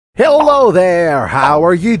Hello there, how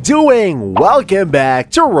are you doing? Welcome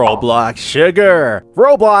back to Roblox Sugar.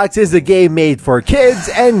 Roblox is a game made for kids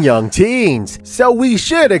and young teens, so we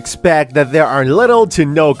should expect that there are little to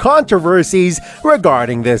no controversies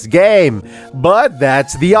regarding this game. But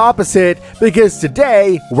that's the opposite, because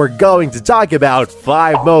today we're going to talk about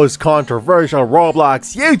 5 most controversial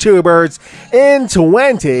Roblox YouTubers in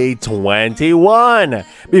 2021.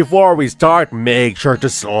 Before we start, make sure to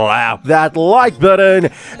slap that like button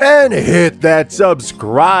and hit that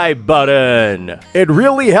subscribe button. It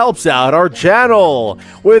really helps out our channel.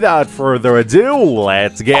 Without further ado,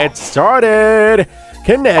 let's get started.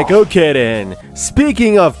 Kaneko Kitten.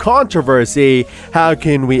 Speaking of controversy, how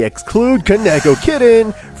can we exclude Kaneko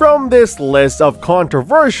Kitten from this list of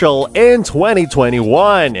controversial in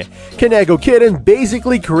 2021? Kaneko Kitten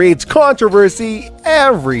basically creates controversy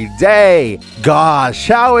every day. Gosh,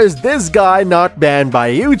 how is this guy not banned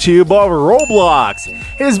by YouTube or Roblox?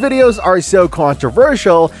 His videos are so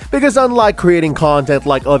controversial because unlike creating content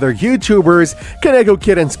like other YouTubers, Kaneko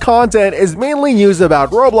Kitten's content is mainly news about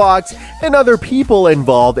Roblox and other people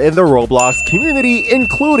involved in the Roblox community,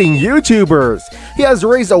 including YouTubers. He has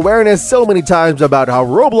raised awareness so many times about how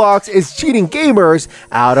Roblox is cheating gamers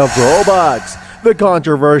out of Robux. The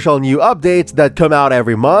controversial new updates that come out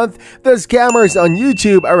every month, the scammers on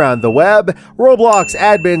YouTube around the web, Roblox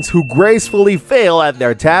admins who gracefully fail at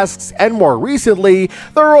their tasks, and more recently,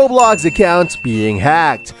 the Roblox accounts being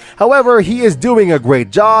hacked. However, he is doing a great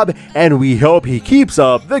job, and we hope he keeps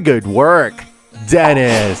up the good work.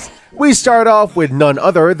 Dennis. We start off with none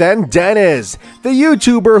other than Dennis, the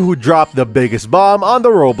YouTuber who dropped the biggest bomb on the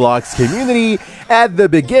Roblox community at the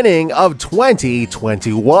beginning of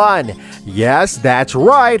 2021. Yes, that's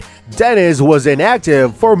right, Dennis was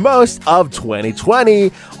inactive for most of 2020,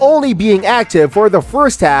 only being active for the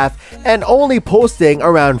first half and only posting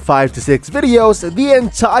around 5 to 6 videos the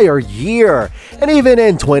entire year. And even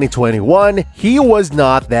in 2021, he was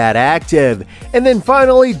not that active. And then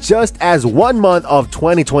finally, just as 1 month of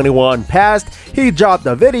 2021 passed, he dropped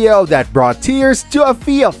a video that brought tears to a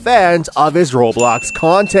few fans of his Roblox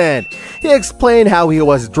content. He explained how he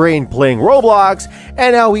was drained playing Roblox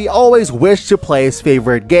and how he always wished to play his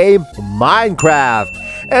favorite game, Minecraft.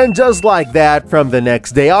 And just like that, from the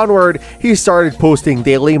next day onward, he started posting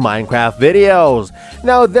daily Minecraft videos.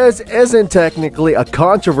 Now, this isn't technically a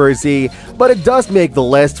controversy, but it does make the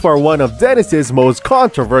list for one of Dennis's most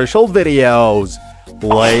controversial videos.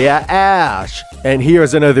 Leia Ash. And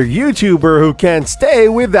here's another YouTuber who can't stay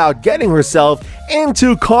without getting herself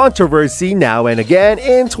into controversy now and again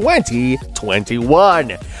in 2021.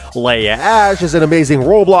 Leia Ash is an amazing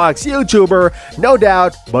Roblox YouTuber, no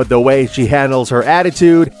doubt, but the way she handles her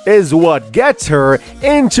attitude is what gets her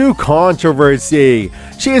into controversy.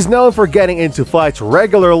 She is known for getting into fights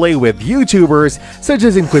regularly with YouTubers such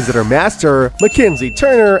as Inquisitor Master, Mackenzie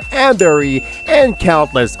Turner, Amberry, and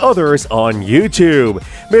countless others on YouTube.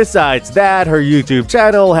 Besides that, her YouTube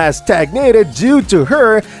channel has stagnated due to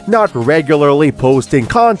her not regularly posting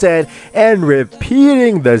content and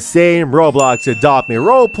repeating the same Roblox Adopt Me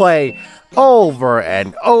roleplay over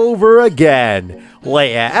and over again.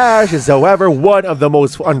 Leia Ash is, however, one of the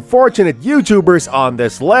most unfortunate YouTubers on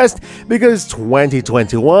this list because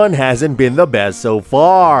 2021 hasn't been the best so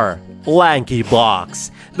far. LankyBox.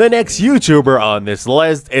 The next YouTuber on this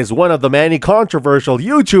list is one of the many controversial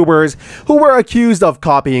YouTubers who were accused of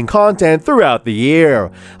copying content throughout the year.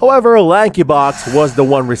 However, LankyBox was the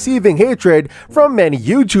one receiving hatred from many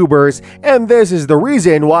YouTubers, and this is the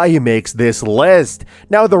reason why he makes this list.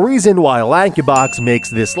 Now, the reason why LankyBox makes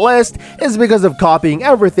this list is because of copying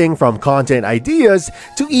everything from content ideas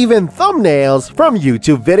to even thumbnails from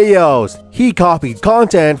YouTube videos. He copied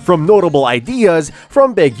content from notable ideas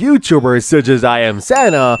from big YouTubers such as I Am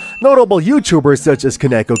Santa. Notable YouTubers such as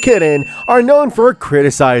Kaneko Kitten are known for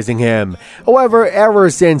criticizing him. However,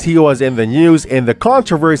 ever since he was in the news, the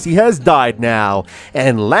controversy has died now,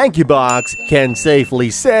 and LankyBox can safely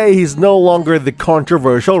say he's no longer the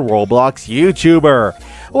controversial Roblox YouTuber.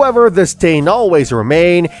 However, the stain always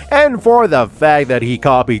remains, and for the fact that he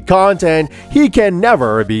copied content, he can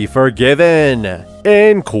never be forgiven.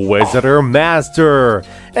 Inquisitor Master.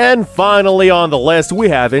 And finally on the list we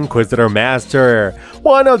have Inquisitor Master,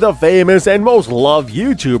 one of the famous and most loved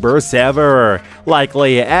YouTubers ever. Like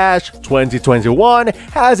Leia Ash, 2021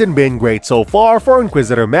 hasn't been great so far for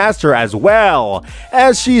Inquisitor Master as well,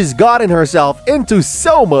 as she's gotten herself into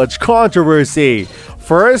so much controversy.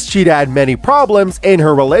 First, she'd had many problems in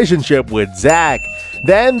her relationship with Zach.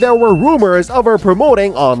 Then there were rumors of her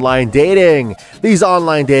promoting online dating. These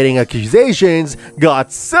online dating accusations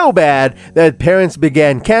got so bad that parents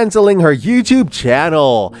began canceling her YouTube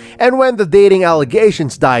channel. And when the dating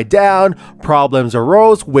allegations died down, problems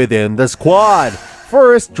arose within the squad.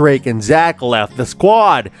 First, Drake and Zach left the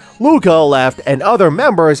squad. Luca left and other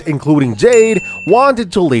members, including Jade,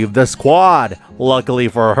 wanted to leave the squad. Luckily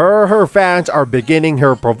for her, her fans are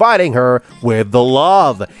providing her with the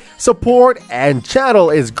love, support, and channel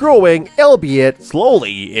is growing, albeit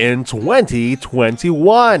slowly, in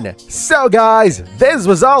 2021. So guys, this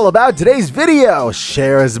was all about today's video.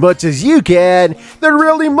 Share as much as you can. That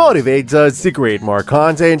really motivates us to create more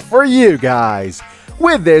content for you guys.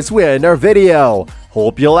 With this, we end our video.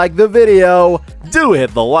 Hope you liked the video. Do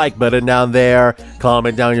hit the like button down there,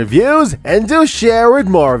 comment down your views, and do share with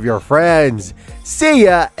more of your friends. See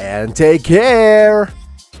ya and take care!